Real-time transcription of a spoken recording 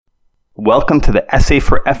Welcome to the Essay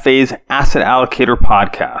for FA's Asset Allocator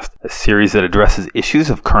podcast, a series that addresses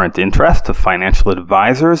issues of current interest to financial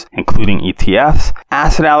advisors, including ETFs,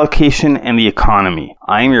 asset allocation, and the economy.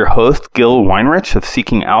 I am your host, Gil Weinrich of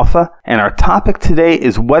Seeking Alpha, and our topic today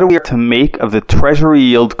is what we are to make of the Treasury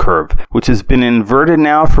yield curve, which has been inverted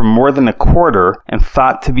now for more than a quarter and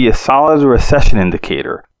thought to be a solid recession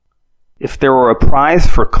indicator. If there were a prize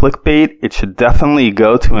for clickbait, it should definitely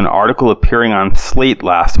go to an article appearing on Slate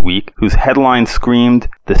last week, whose headline screamed,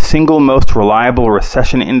 "The single most reliable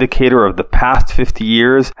recession indicator of the past 50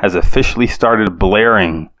 years has officially started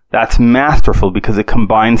blaring." That's masterful because it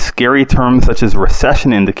combines scary terms such as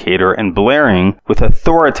recession indicator and blaring with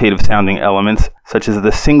authoritative sounding elements such as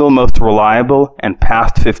the single most reliable and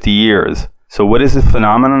past 50 years. So what is the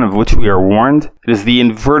phenomenon of which we are warned? It is the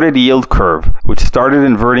inverted yield curve, which started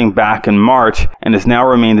inverting back in March and has now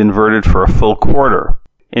remained inverted for a full quarter.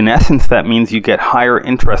 In essence, that means you get higher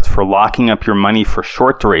interest for locking up your money for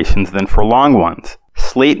short durations than for long ones.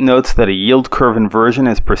 Slate notes that a yield curve inversion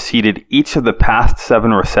has preceded each of the past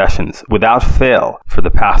 7 recessions, without fail, for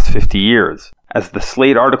the past 50 years. As the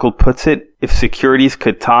Slate article puts it, if securities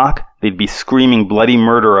could talk, they'd be screaming bloody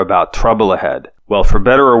murder about trouble ahead. Well, for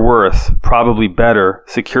better or worse, probably better,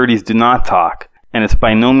 securities do not talk, and it's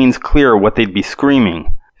by no means clear what they'd be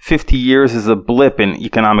screaming. 50 years is a blip in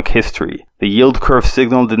economic history. The yield curve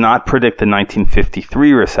signal did not predict the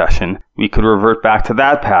 1953 recession. We could revert back to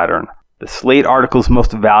that pattern. The Slate article's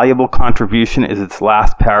most valuable contribution is its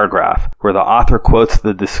last paragraph, where the author quotes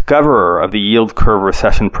the discoverer of the yield curve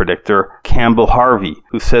recession predictor, Campbell Harvey,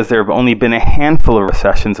 who says there have only been a handful of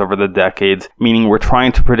recessions over the decades, meaning we're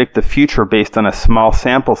trying to predict the future based on a small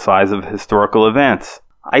sample size of historical events.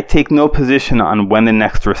 I take no position on when the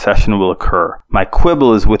next recession will occur. My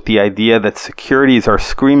quibble is with the idea that securities are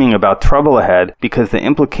screaming about trouble ahead because the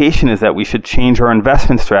implication is that we should change our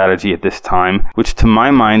investment strategy at this time, which to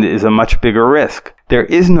my mind is a much bigger risk. There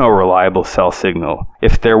is no reliable sell signal.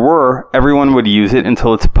 If there were, everyone would use it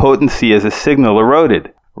until its potency as a signal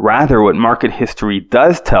eroded. Rather, what market history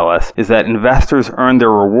does tell us is that investors earn their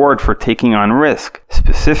reward for taking on risk.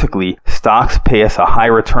 Specifically, stocks pay us a high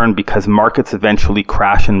return because markets eventually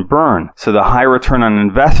crash and burn. So the high return on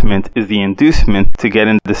investment is the inducement to get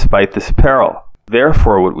in despite this peril.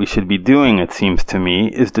 Therefore, what we should be doing, it seems to me,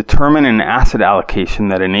 is determine an asset allocation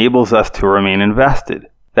that enables us to remain invested.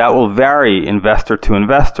 That will vary investor to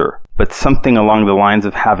investor, but something along the lines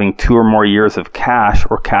of having 2 or more years of cash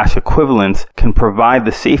or cash equivalents can provide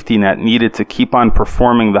the safety net needed to keep on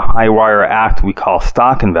performing the high wire act we call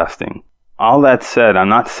stock investing. All that said, I'm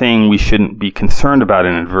not saying we shouldn't be concerned about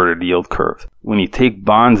an inverted yield curve. When you take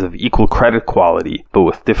bonds of equal credit quality, but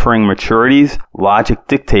with differing maturities, logic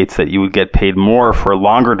dictates that you would get paid more for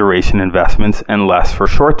longer duration investments and less for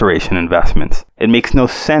short duration investments. It makes no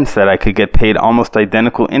sense that I could get paid almost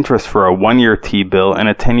identical interest for a 1-year T-bill and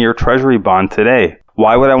a 10-year Treasury bond today.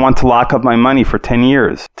 Why would I want to lock up my money for 10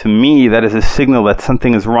 years? To me, that is a signal that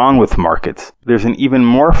something is wrong with markets. There's an even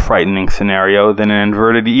more frightening scenario than an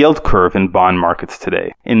inverted yield curve in bond markets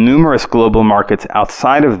today. In numerous global markets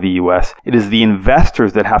outside of the US, it is the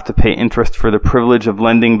investors that have to pay interest for the privilege of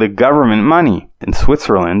lending the government money. In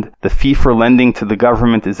Switzerland, the fee for lending to the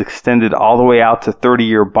government is extended all the way out to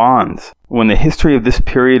 30-year bonds. When the history of this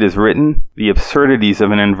period is written, the absurdities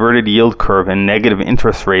of an inverted yield curve and negative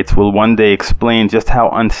interest rates will one day explain just how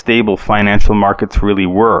unstable financial markets really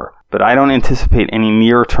were. But I don't anticipate any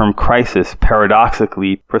near-term crisis,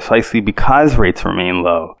 paradoxically, precisely because rates remain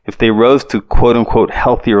low. If they rose to quote-unquote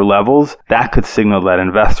healthier levels, that could signal that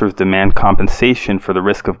investors demand compensation for the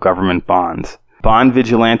risk of government bonds. Bond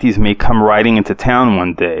vigilantes may come riding into town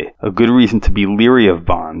one day, a good reason to be leery of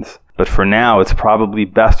bonds. But for now, it's probably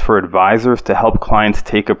best for advisors to help clients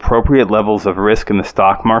take appropriate levels of risk in the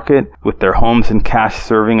stock market, with their homes and cash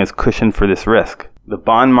serving as cushion for this risk. The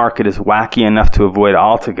bond market is wacky enough to avoid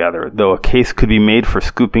altogether, though a case could be made for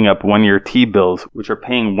scooping up 1-year T-bills, which are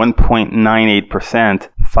paying 1.98%,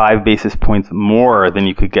 5 basis points more than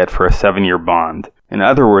you could get for a 7-year bond. In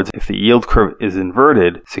other words, if the yield curve is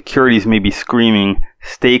inverted, securities may be screaming,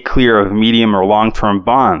 "Stay clear of medium or long-term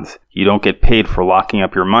bonds. You don't get paid for locking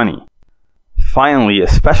up your money." Finally, a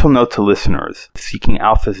special note to listeners. Seeking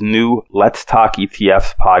Alpha's new Let's Talk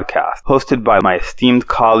ETFs podcast, hosted by my esteemed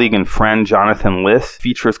colleague and friend Jonathan Liss,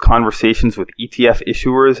 features conversations with ETF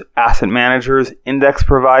issuers, asset managers, index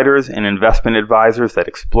providers, and investment advisors that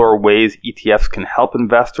explore ways ETFs can help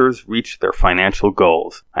investors reach their financial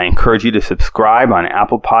goals. I encourage you to subscribe on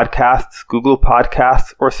Apple Podcasts, Google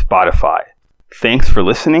Podcasts, or Spotify. Thanks for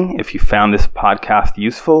listening. If you found this podcast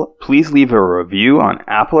useful, please leave a review on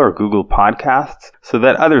Apple or Google Podcasts so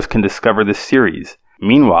that others can discover this series.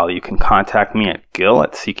 Meanwhile, you can contact me at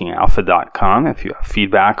gil@seekingalpha.com if you have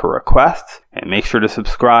feedback or requests, and make sure to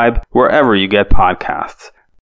subscribe wherever you get podcasts.